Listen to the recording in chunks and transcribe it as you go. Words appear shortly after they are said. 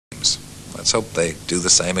Let's hope they do the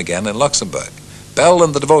same again in Luxembourg. Belle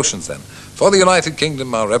and the Devotions, then. For the United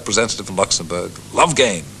Kingdom, our representative in Luxembourg, Love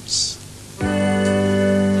Games.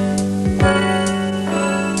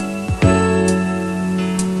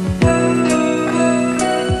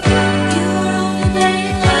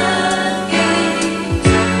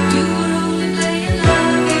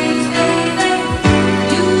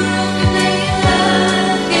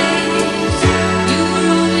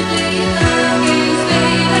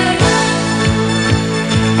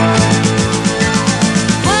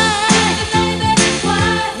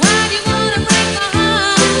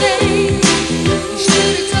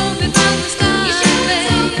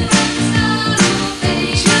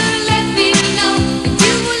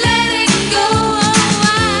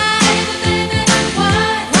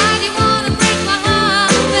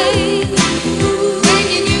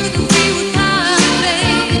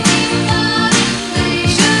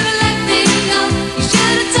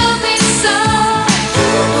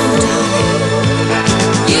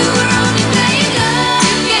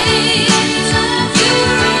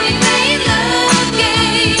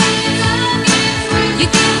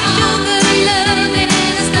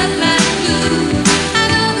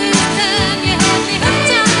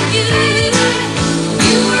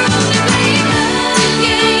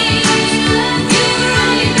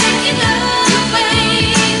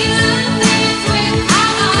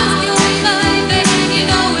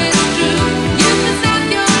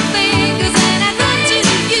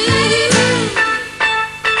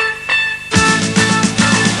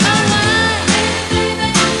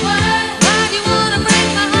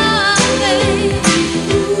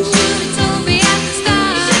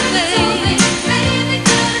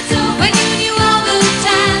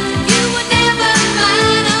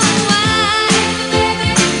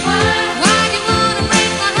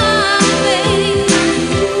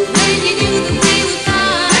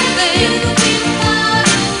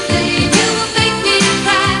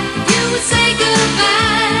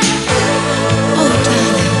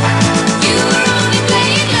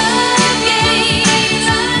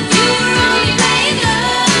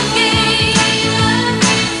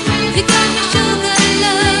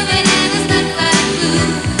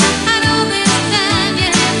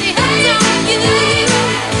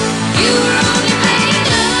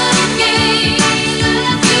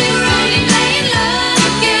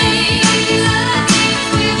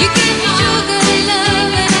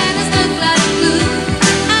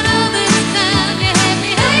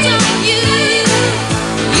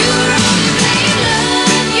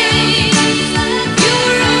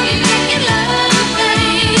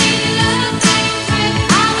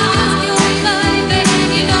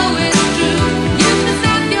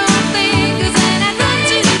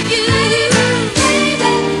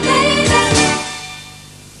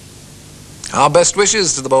 Our best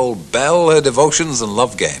wishes to the bold Belle, her Devotions and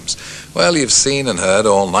Love Games. Well, you've seen and heard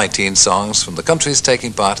all 19 songs from the countries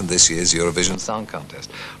taking part in this year's Eurovision Song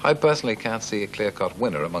Contest. I personally can't see a clear-cut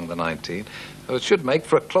winner among the 19, but it should make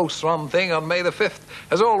for a close-run thing on May the 5th.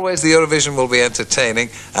 As always, the Eurovision will be entertaining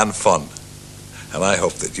and fun. And I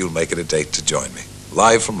hope that you'll make it a date to join me.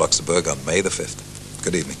 Live from Luxembourg on May the 5th.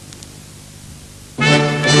 Good evening.